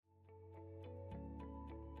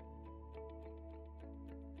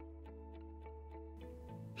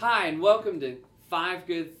Hi, and welcome to Five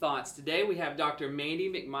Good Thoughts. Today we have Dr. Mandy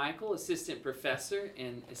McMichael, Assistant Professor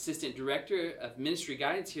and Assistant Director of Ministry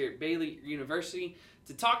Guidance here at Baylor University,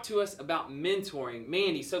 to talk to us about mentoring.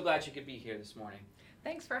 Mandy, so glad you could be here this morning.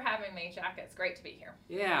 Thanks for having me, Jack. It's great to be here.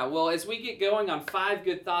 Yeah, well, as we get going on Five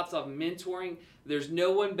Good Thoughts of mentoring, there's no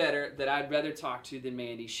one better that I'd rather talk to than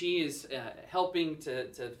Mandy. She is helping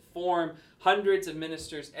to form hundreds of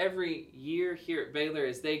ministers every year here at Baylor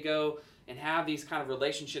as they go and have these kind of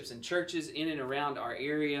relationships in churches in and around our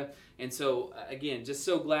area. And so, again, just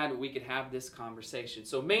so glad that we could have this conversation.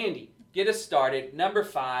 So, Mandy, get us started. Number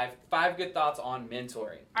five good thoughts on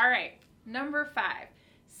mentoring. All right, number 5,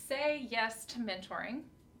 say yes to mentoring,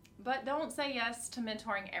 but don't say yes to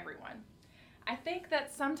mentoring everyone. I think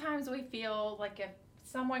that sometimes we feel like if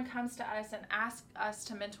someone comes to us and asks us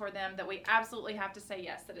to mentor them, that we absolutely have to say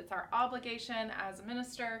yes, that it's our obligation as a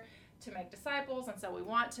minister to make disciples, and so we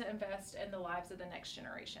want to invest in the lives of the next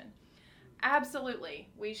generation. Absolutely,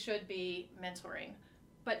 we should be mentoring,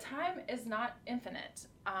 but time is not infinite,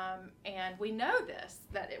 and we know this,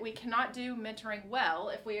 that we cannot do mentoring well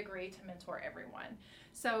if we agree to mentor everyone.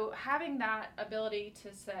 So having that ability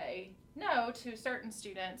to say no to certain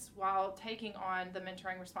students while taking on the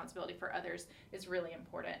mentoring responsibility for others is really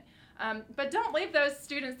important. But don't leave those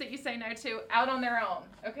students that you say no to out on their own,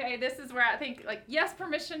 okay? This is where I think, yes,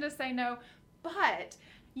 permission to say no, but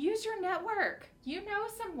use your network. You know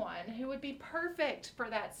someone who would be perfect for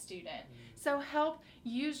that student. So help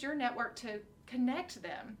use your network to connect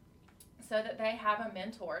them so that they have a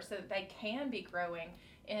mentor, so that they can be growing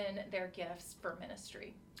in their gifts for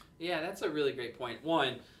ministry. Yeah, that's a really great point.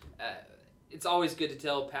 One, it's always good to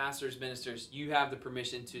tell pastors, ministers, you have the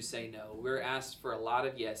permission to say no. We're asked for a lot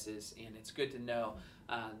of yeses, and it's good to know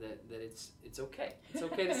that it's okay. It's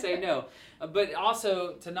okay to say no, but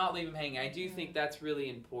also to not leave them hanging. I do think that's really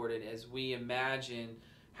important as we imagine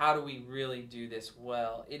how do we really do this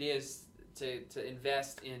well. It is to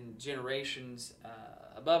invest in generations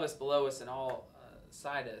above us, below us, and all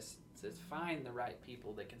side us, to find the right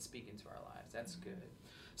people that can speak into our lives. That's good.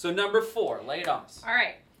 So number 4, lay it on us. All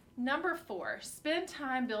right. Number 4, spend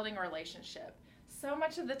time building a relationship. So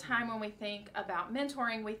much of the time when we think about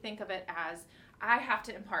mentoring, we think of it as, I have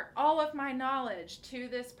to impart all of my knowledge to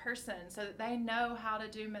this person so that they know how to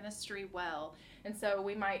do ministry well. And so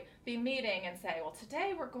we might be meeting and say, well,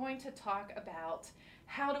 today we're going to talk about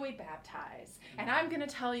how do we baptize? And I'm going to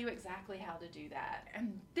tell you exactly how to do that.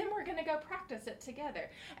 And then we're going to go practice it together.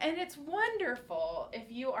 And it's wonderful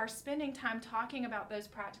if you are spending time talking about those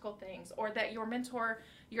practical things, or that your mentor,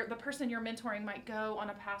 the person you're mentoring, might go on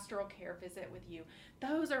a pastoral care visit with you.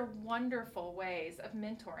 Those are wonderful ways of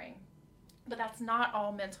mentoring. But that's not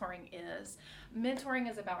all mentoring is.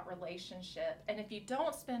 Mentoring is about relationship. And if you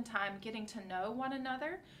don't spend time getting to know one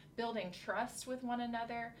another, building trust with one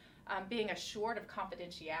another, being assured of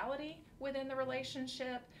confidentiality within the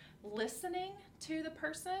relationship, listening to the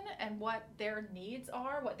person and what their needs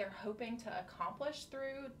are, what they're hoping to accomplish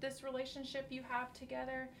through this relationship you have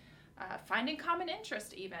together, finding common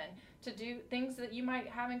interest even, to do things that you might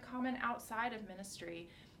have in common outside of ministry.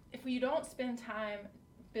 If you don't spend time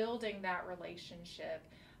building that relationship,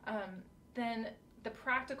 then the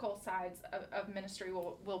practical sides of ministry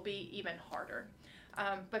will be even harder.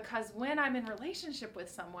 Because when I'm in relationship with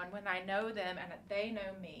someone, when I know them and they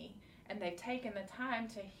know me, and they've taken the time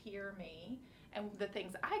to hear me and the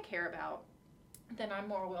things I care about, then I'm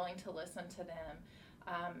more willing to listen to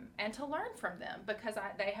them and to learn from them, because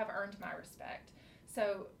they have earned my respect.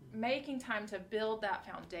 So making time to build that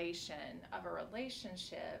foundation of a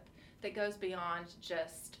relationship that goes beyond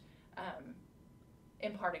just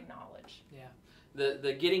imparting knowledge. Yeah.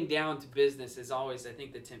 The getting down to business is always, I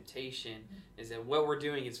think, the temptation is that what we're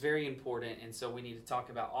doing is very important, and so we need to talk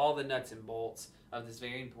about all the nuts and bolts of this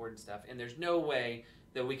very important stuff. And there's no way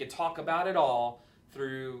that we could talk about it all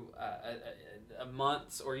through a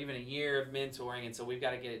month's or even a year of mentoring, and so we've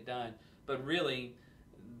got to get it done. But really,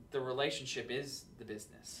 the relationship is the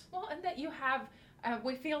business. Well, and that you have,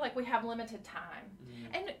 we feel like we have limited time.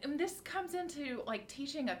 And this comes into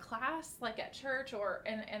teaching a class at church or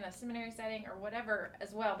in a seminary setting or whatever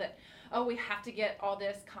as well, that, we have to get all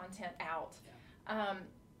this content out. Yeah.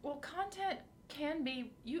 Well, content can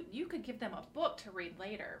be, you could give them a book to read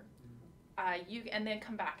later, and then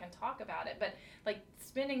come back and talk about it. But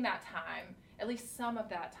spending that time, at least some of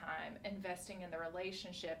that time, investing in the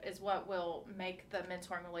relationship is what will make the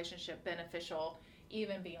mentoring relationship beneficial,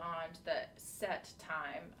 even beyond the set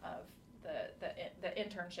time of the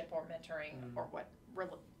internship or mentoring or what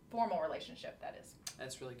formal relationship that is.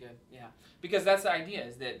 That's really good, yeah. Because that's the idea,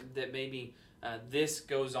 is that maybe this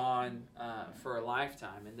goes on for a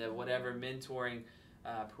lifetime, and that whatever mentoring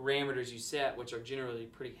parameters you set, which are generally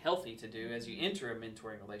pretty healthy to do as you enter a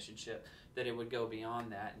mentoring relationship, that it would go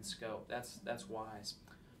beyond that in scope. That's wise.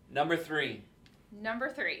 Number 3. Number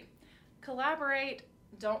 3, collaborate,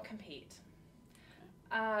 don't compete.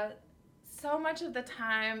 So much of the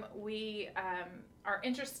time we are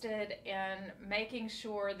interested in making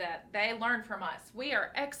sure that they learn from us. We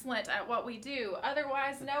are excellent at what we do.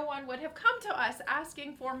 Otherwise, no one would have come to us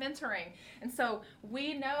asking for mentoring. And so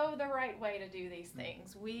we know the right way to do these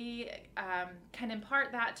things. We can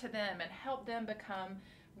impart that to them and help them become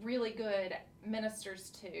really good ministers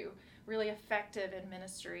too, really effective in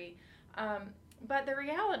ministry. But the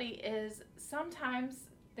reality is sometimes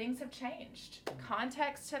things have changed.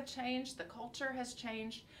 Contexts have changed. The culture has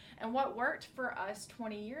changed. And what worked for us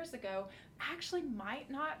 20 years ago actually might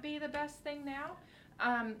not be the best thing now.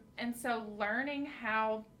 And so learning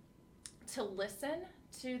how to listen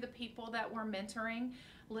to the people that we're mentoring,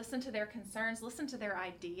 listen to their concerns, listen to their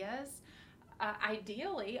ideas.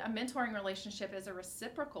 Ideally, a mentoring relationship is a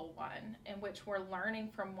reciprocal one in which we're learning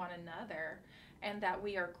from one another and that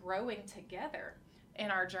we are growing together in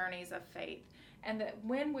our journeys of faith. And that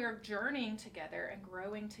when we're journeying together and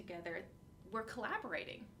growing together, we're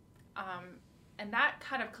collaborating. And that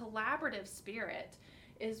kind of collaborative spirit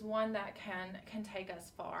is one that can take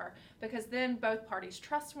us far, because then both parties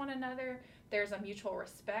trust one another. There's a mutual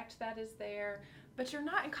respect that is there. But you're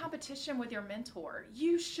not in competition with your mentor.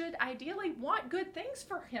 You should ideally want good things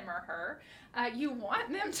for him or her. You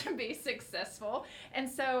want them to be successful. And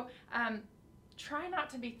so try not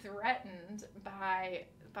to be threatened by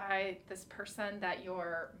this person that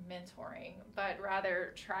you're mentoring, but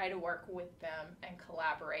rather try to work with them and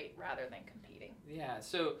collaborate rather than competing. Yeah,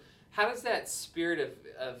 so how does that spirit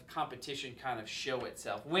of competition kind of show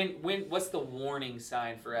itself? When what's the warning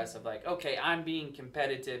sign for us of like, okay, I'm being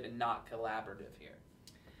competitive and not collaborative here?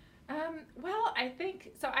 Well, I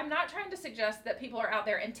think, so I'm not trying to suggest that people are out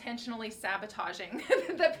there intentionally sabotaging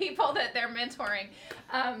the people that they're mentoring,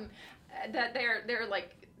 that they're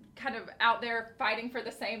like kind of out there fighting for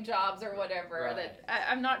the same jobs or whatever. Right.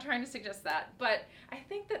 I'm not trying to suggest that, but I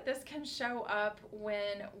think that this can show up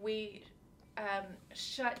when we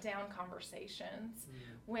shut down conversations,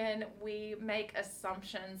 when we make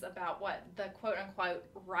assumptions about what the quote-unquote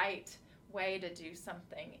right way to do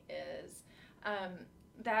something is.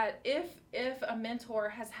 That if a mentor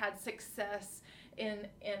has had success in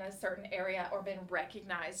a certain area or been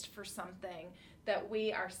recognized for something that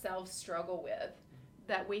we ourselves struggle with,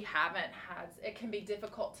 that we haven't had, it can be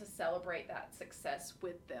difficult to celebrate that success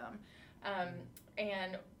with them.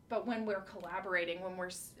 But when we're collaborating, when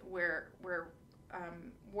we're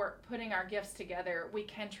putting our gifts together, we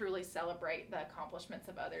can truly celebrate the accomplishments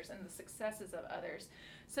of others and the successes of others.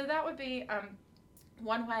 So that would be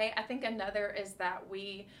one way. I think another is that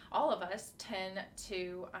all of us tend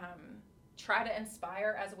to try to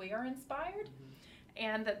inspire as we are inspired,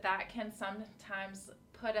 and that can sometimes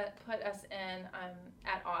put us in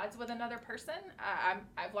at odds with another person.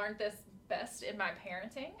 I've learned this best in my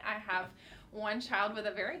parenting. I have one child with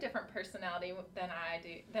a very different personality than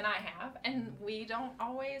I have, and we don't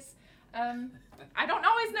always. I don't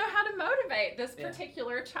always know how to motivate this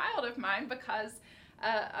particular child of mine because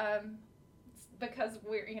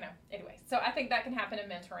we're, anyway. So I think that can happen in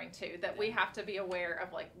mentoring too, that we have to be aware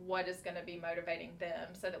of like what is going to be motivating them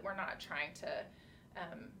so that we're not trying to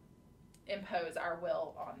impose our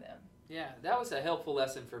will on them. Yeah, that was a helpful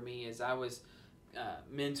lesson for me as I was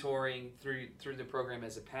mentoring through the program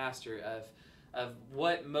as a pastor of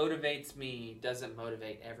what motivates me doesn't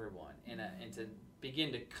motivate everyone, and to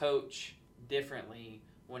begin to coach differently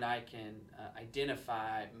when I can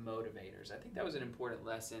identify motivators. I think that was an important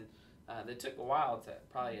lesson that took a while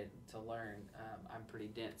to learn. I'm pretty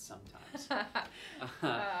dense sometimes.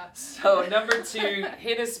 So number 2,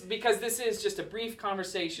 hit us, because this is just a brief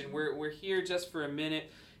conversation. We're here just for a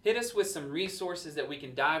minute. Hit us with some resources that we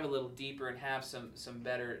can dive a little deeper and have some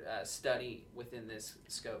better study within this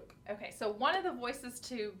scope. Okay, so one of the voices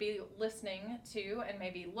to be listening to and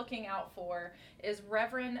maybe looking out for is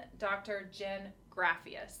Reverend Dr. Jen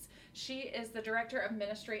Graffius. She is the Director of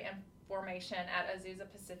Ministry and Formation at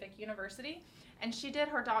Azusa Pacific University, and she did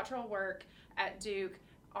her doctoral work at Duke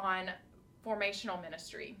on formational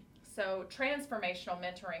ministry. So transformational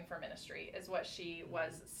mentoring for ministry is what she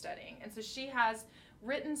was studying. And so she has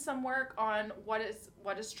written some work on what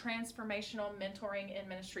does transformational mentoring in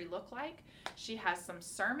ministry look like. She has some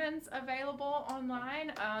sermons available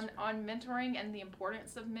online on mentoring and the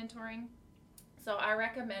importance of mentoring. So I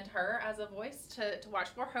recommend her as a voice to watch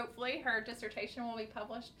for. Hopefully her dissertation will be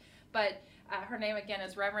published But her name again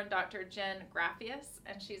is Reverend Dr. Jen Graffius,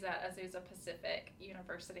 and she's at Azusa Pacific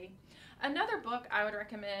University. Another book I would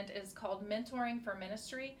recommend is called Mentoring for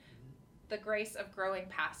Ministry, The Grace of Growing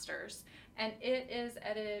Pastors. And it is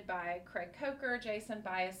edited by Craig Coker, Jason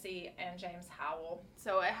Biasi, and James Howell.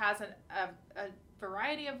 So it has a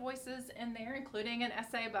variety of voices in there, including an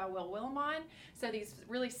essay by Will Willimon. So these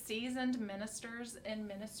really seasoned ministers in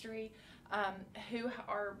ministry who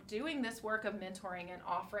are doing this work of mentoring and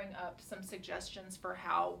offering up some suggestions for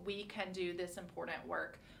how we can do this important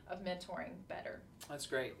work of mentoring better. That's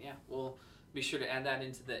great. Yeah, we'll be sure to add that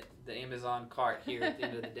into the Amazon cart here at the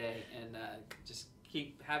end of the day, and just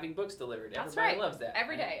keep having books delivered. That's Everybody right. loves that.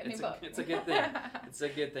 Every day, a new book. It's a good thing. It's a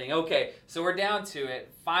good thing. Okay, so we're down to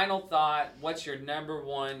it. Final thought. What's your number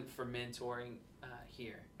one for mentoring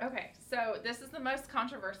here? Okay, so this is the most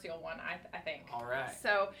controversial one, I think. All right.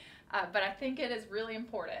 So, but I think it is really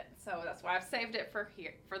important. So that's why I've saved it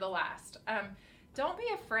for the last. Don't be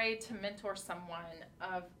afraid to mentor someone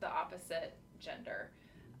of the opposite gender.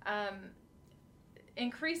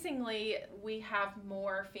 Increasingly, we have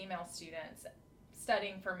more female students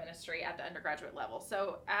studying for ministry at the undergraduate level.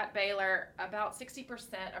 So at Baylor, about 60%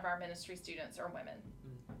 of our ministry students are women.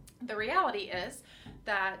 The reality is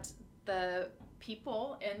that the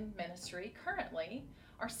people in ministry currently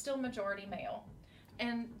are still majority male.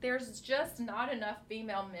 And there's just not enough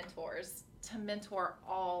female mentors to mentor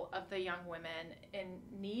all of the young women in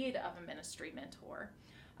need of a ministry mentor.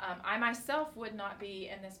 I myself would not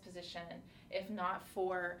be in this position if not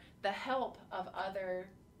for the help of other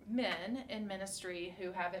men in ministry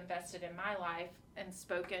who have invested in my life and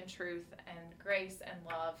spoken truth and grace and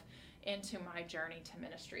love into my journey to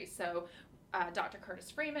ministry. So Dr. Curtis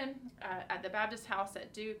Freeman at the Baptist House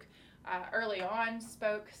at Duke early on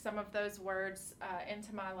spoke some of those words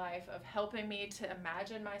into my life of helping me to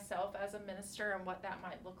imagine myself as a minister and what that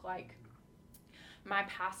might look like. My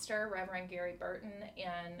pastor, Reverend Gary Burton,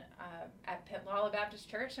 at Pensacola Baptist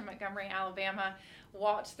Church in Montgomery, Alabama,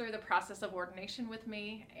 walked through the process of ordination with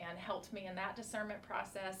me and helped me in that discernment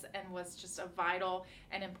process and was just a vital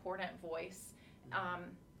and important voice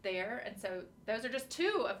there. And so those are just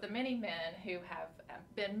two of the many men who have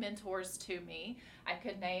been mentors to me. I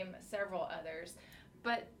could name several others,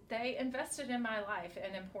 but they invested in my life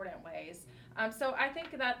in important ways. So I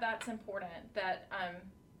think that that's important, that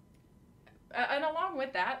and along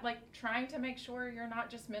with that, like trying to make sure you're not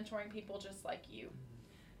just mentoring people just like you.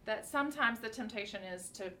 That sometimes the temptation is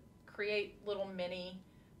to create little mini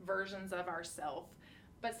versions of ourselves.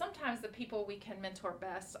 But sometimes the people we can mentor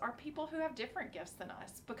best are people who have different gifts than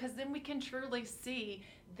us, because then we can truly see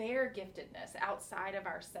their giftedness outside of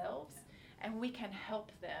ourselves, and we can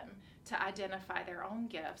help them to identify their own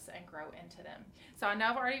gifts and grow into them. So I know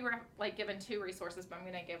I've already given two resources, but I'm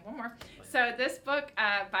going to give one more. So this book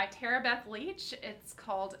by Tara Beth Leach, it's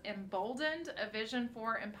called Emboldened, A Vision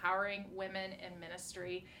for Empowering Women in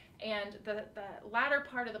Ministry. And the latter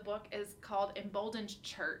part of the book is called Emboldened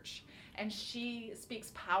Church. And she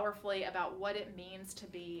speaks powerfully about what it means to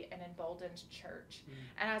be an emboldened church.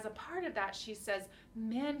 And as a part of that, she says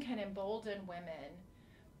men can embolden women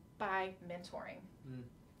by mentoring.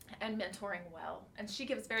 And mentoring well. And she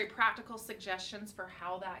gives very practical suggestions for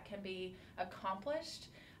how that can be accomplished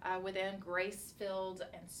within grace-filled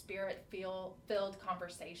and spirit-filled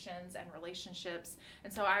conversations and relationships.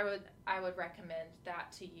 And so I would recommend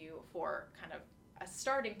that to you for kind of a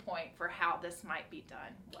starting point for how this might be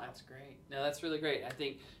done well. That's great. No, that's really great. I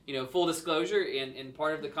think, full disclosure in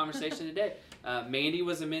part of the conversation today, Mandy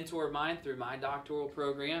was a mentor of mine through my doctoral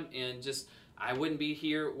program, and just I wouldn't be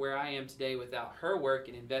here where I am today without her work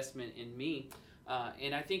and investment in me.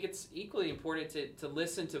 And I think it's equally important to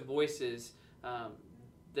listen to voices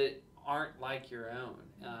that aren't like your own.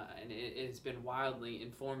 And it has been wildly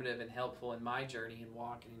informative and helpful in my journey and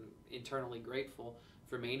walk, and internally grateful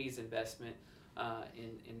for Mandy's investment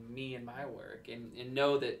in me and my work. And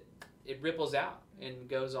know that it ripples out and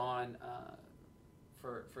goes on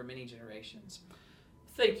for many generations.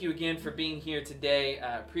 Thank you again for being here today.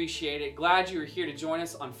 Appreciate it. Glad you were here to join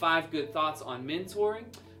us on 5 Good Thoughts on Mentoring.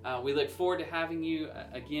 We look forward to having you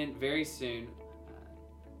again very soon.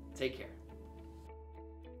 Take care.